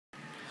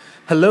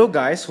Hello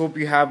guys, hope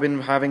you have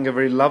been having a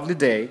very lovely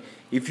day.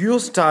 If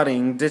you're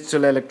studying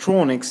digital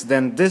electronics,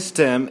 then this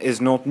term is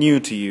not new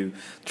to you.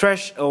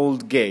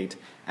 Threshold gate.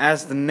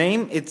 As the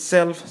name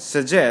itself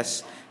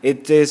suggests,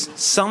 it is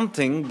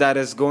something that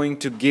is going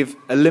to give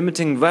a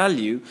limiting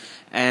value,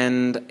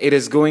 and it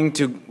is going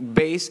to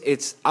base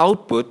its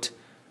output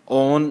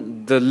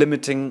on the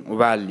limiting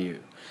value.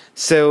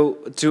 So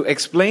to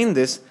explain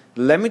this,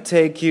 let me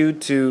take you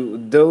to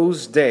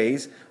those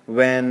days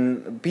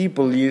when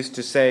people used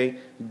to say,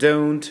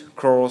 don't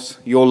cross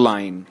your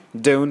line,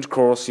 don't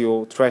cross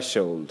your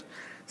threshold.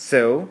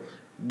 So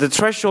the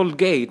threshold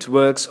gate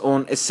works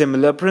on a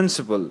similar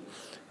principle.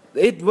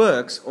 It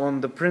works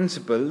on the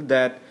principle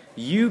that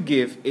you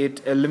give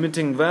it a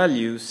limiting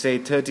value, say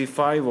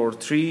 35 or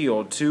 3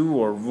 or 2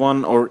 or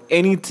 1 or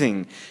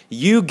anything.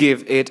 You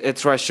give it a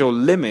threshold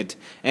limit,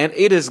 and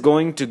it is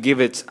going to give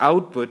its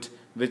output,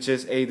 which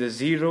is either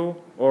 0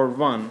 or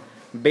 1,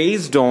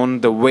 based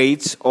on the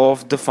weights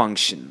of the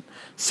function.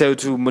 So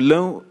to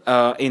know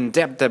in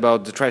depth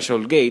about the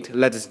threshold gate,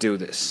 let us do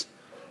this.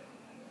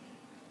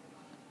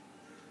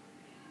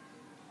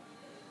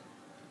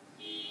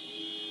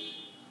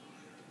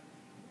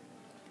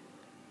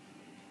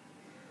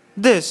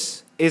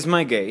 This is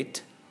my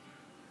gate.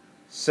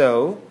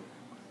 So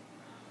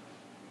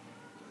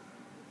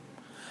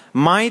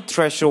my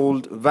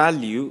threshold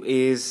value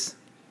is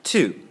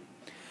 2,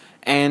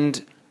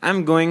 and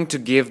I'm going to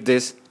give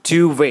this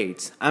 2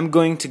 weights. I'm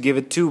going to give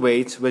it 2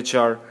 weights which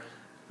are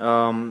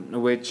let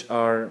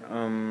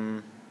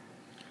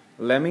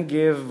me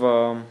give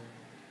 1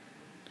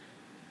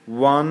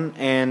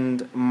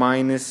 and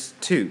minus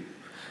 2.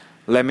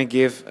 Let me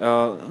give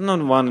not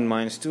 1 and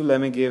minus 2.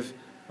 Let me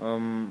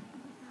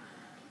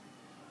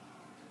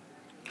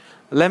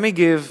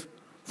give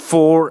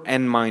 4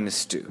 and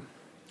minus 2.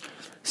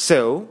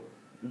 So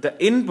the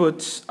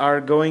inputs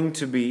are going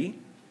to be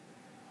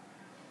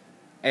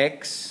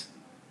x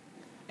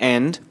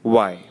and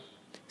y.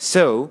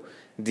 So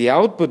the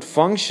output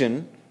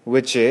function,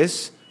 which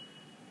is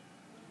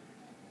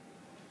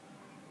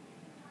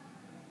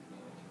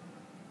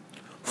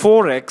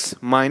 4x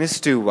minus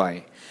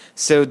 2y.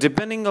 So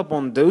depending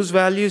upon those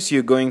values,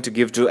 you're going to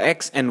give to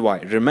x and y.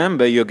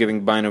 Remember, you're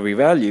giving binary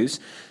values.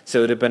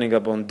 So depending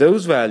upon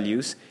those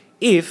values,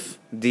 if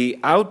the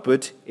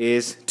output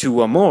is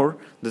 2 or more,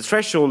 the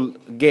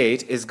threshold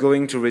gate is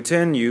going to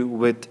return you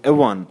with a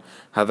 1.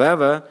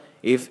 However,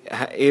 if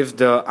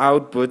the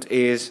output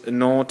is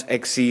not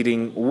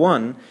exceeding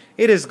 1,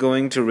 it is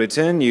going to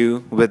return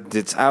you with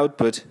its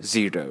output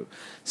 0.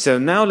 So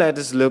now let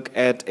us look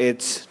at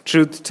its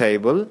truth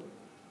table.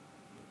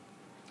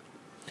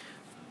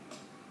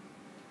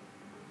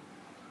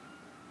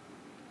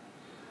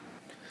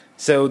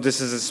 So this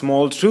is a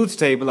small truth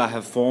table I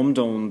have formed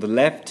on the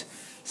left.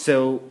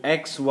 So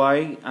x,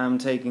 y, I'm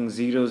taking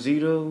 0,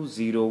 0,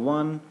 0,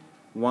 1,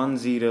 1,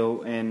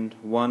 0 and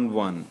 1,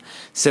 1.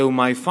 So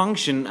my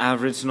function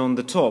I've written on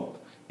the top,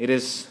 it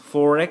is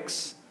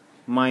 4x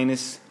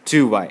minus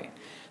 2y.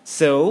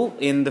 So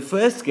in the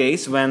first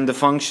case, when the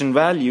function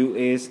value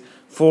is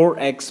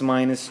 4x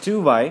minus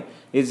 2y,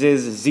 it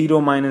is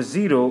 0 minus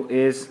 0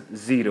 is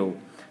 0.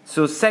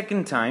 So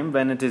second time,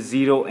 when it is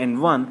 0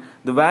 and 1,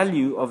 the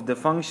value of the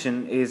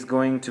function is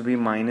going to be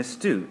minus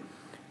 2.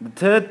 The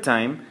third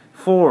time,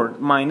 4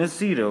 minus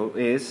 0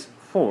 is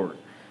 4.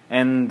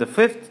 And the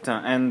fourth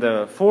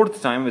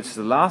time, which is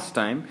the last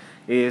time,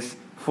 is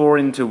 4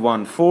 into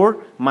 1, 4,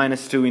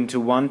 minus 2 into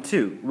 1,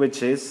 2,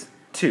 which is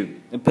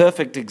 2. A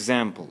perfect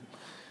example.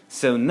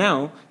 So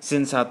now,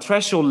 since our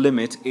threshold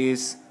limit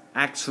is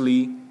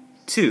actually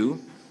 2,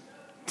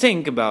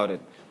 think about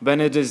it.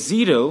 When it is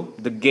 0,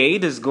 the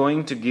gate is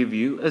going to give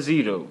you a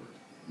 0.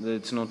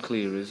 It's not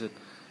clear, is it?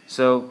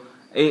 So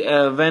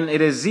when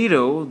it is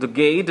 0, the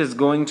gate is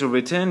going to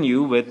return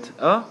you with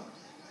a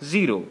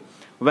 0.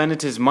 When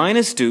it is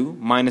minus 2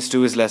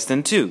 is less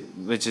than 2,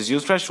 which is your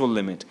threshold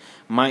limit.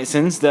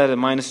 Since that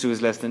minus 2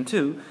 is less than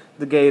 2,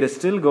 the gate is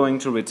still going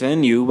to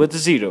return you with a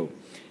 0.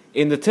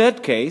 In the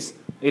third case,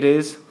 it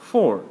is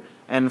 4,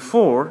 and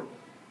 4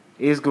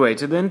 is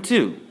greater than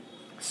 2.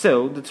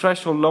 So the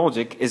threshold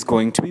logic is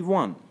going to be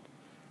 1.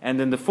 And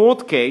in the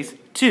fourth case,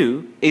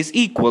 2 is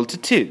equal to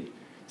 2.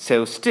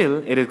 So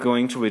still it is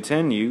going to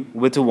return you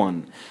with a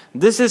 1.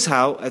 This is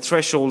how a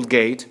threshold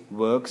gate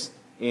works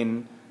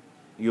in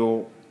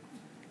your...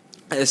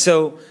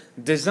 So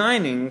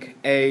designing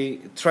a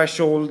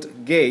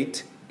threshold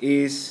gate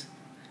is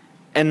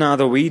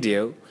another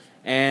video,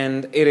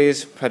 and it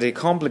is pretty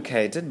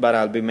complicated, but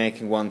I'll be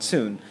making one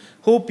soon.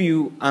 Hope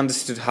you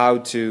understood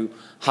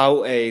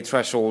how a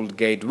threshold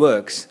gate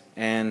works,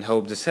 and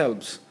hope this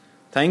helps.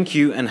 Thank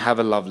you and have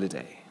a lovely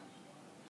day.